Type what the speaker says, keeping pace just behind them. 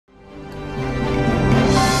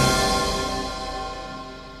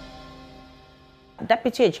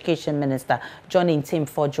Deputy Education Minister Johnny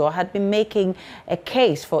Fordjour had been making a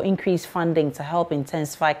case for increased funding to help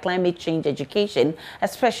intensify climate change education,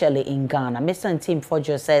 especially in Ghana. Mr.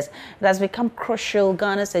 Fordjour says it has become crucial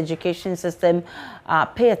Ghana's education system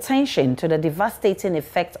pay attention to the devastating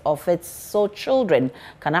effect of it so children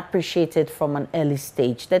can appreciate it from an early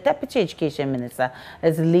stage. The Deputy Education Minister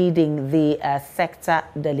is leading the sector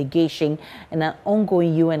delegation in an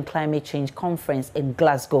ongoing UN climate change conference in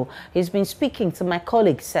Glasgow. He's been speaking to my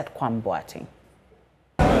colleague Seth Kwamboating.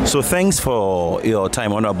 So thanks for your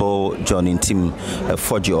time, Honorable Johnny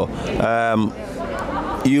Fordjour.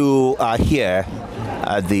 You are here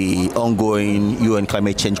at the ongoing UN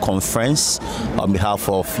Climate Change Conference on behalf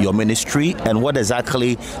of your ministry, and what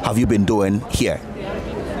exactly have you been doing here?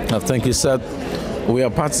 Thank you, Seth. We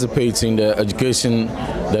are participating, the education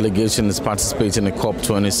delegation is participating in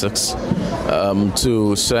COP26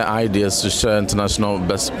 to share ideas, to share international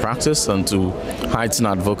best practice, and to heighten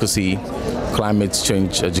advocacy, climate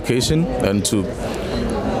change education, and to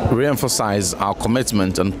re-emphasize our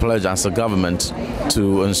commitment and pledge as a government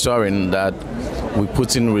to ensuring that we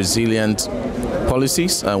put in resilient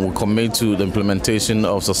policies and we commit to the implementation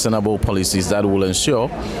of sustainable policies that will ensure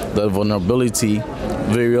that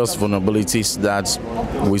various vulnerabilities that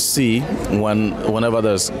we see whenever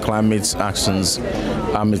there's climate actions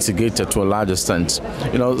are mitigated to a large extent.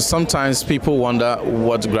 You know, sometimes people wonder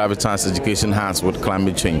what gravitas education has with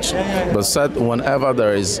climate change. But said whenever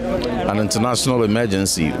there is an international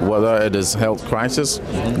emergency, whether it is health crisis,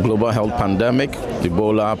 global health pandemic,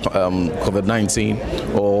 Ebola, COVID-19,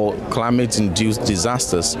 or climate-induced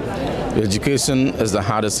disasters, education is the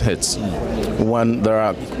hardest hit. When there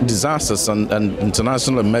are disasters and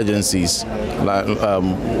international emergencies, like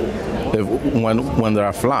when there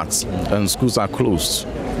are floods and schools are closed,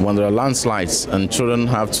 when there are landslides and children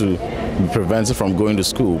have to be prevented from going to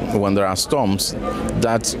school, when there are storms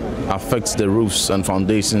that affect the roofs and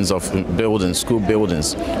foundations of buildings, school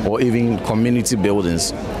buildings, or even community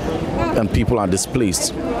buildings, and people are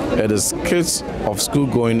displaced, it is kids of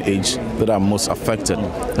school-going age that are most affected,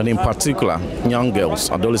 and in particular, young girls,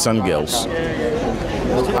 adolescent girls,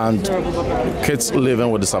 and kids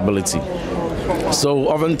living with disability. So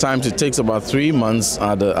oftentimes it takes about 3 months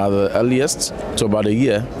at the earliest to about a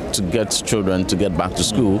year to get children to get back to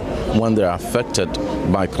school when they're affected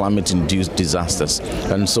by climate-induced disasters.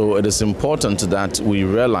 And so it is important that we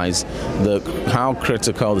realize how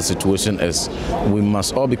critical the situation is. We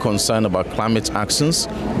must all be concerned about climate actions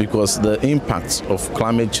because the impact of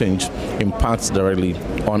climate change impacts directly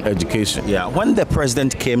on education. Yeah, when the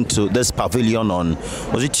president came to this pavilion on,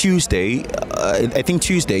 was it Tuesday? I think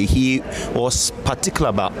Tuesday, he was particular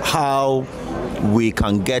about how we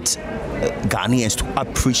can get Ghanaians to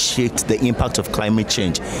appreciate the impact of climate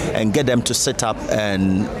change and get them to set up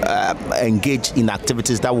and engage in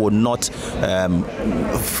activities that will not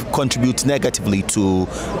contribute negatively to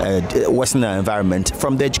Western environment.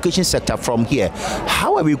 From the education sector, from here,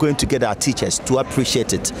 how are we going to get our teachers to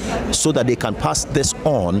appreciate it so that they can pass this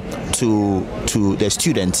on to the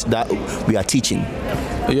students that we are teaching?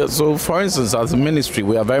 Yeah, so for instance, as a ministry,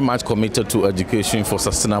 we are very much committed to education for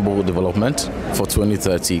sustainable development for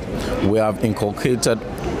 2030. We have inculcated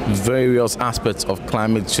various aspects of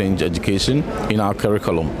climate change education in our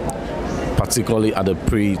curriculum, particularly at the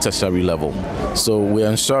pre-tertiary level. So we're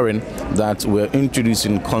ensuring that we're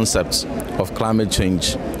introducing concepts of climate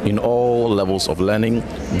change in all levels of learning,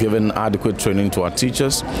 giving adequate training to our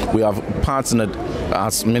teachers. We have partnered,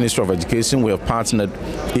 as Ministry of Education, we have partnered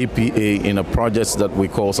EPA in a project that we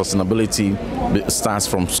call Sustainability Starts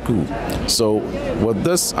from School. So with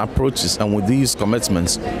these approaches and with these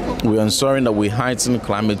commitments, we're ensuring that we heighten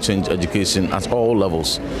climate change education at all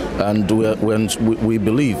levels. And we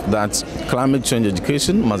believe that climate change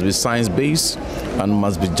education must be science-based and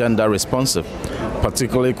must be gender responsive,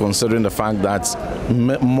 particularly considering the fact that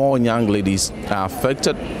more young ladies are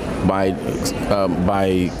affected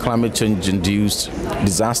by climate change-induced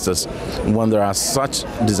disasters. When there are such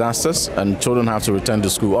disasters and children have to return to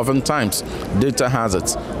school, oftentimes data has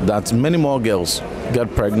it that many more girls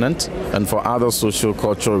get pregnant and for other social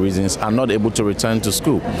cultural reasons are not able to return to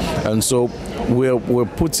school. And so we're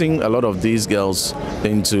putting a lot of these girls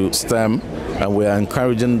into STEM, and we are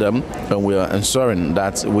encouraging them, and we are ensuring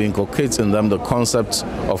that we inculcate in them the concept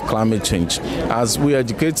of climate change. As we are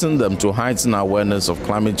educating them to heighten awareness of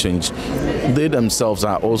climate change, they themselves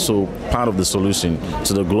are also part of the solution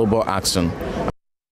to the global action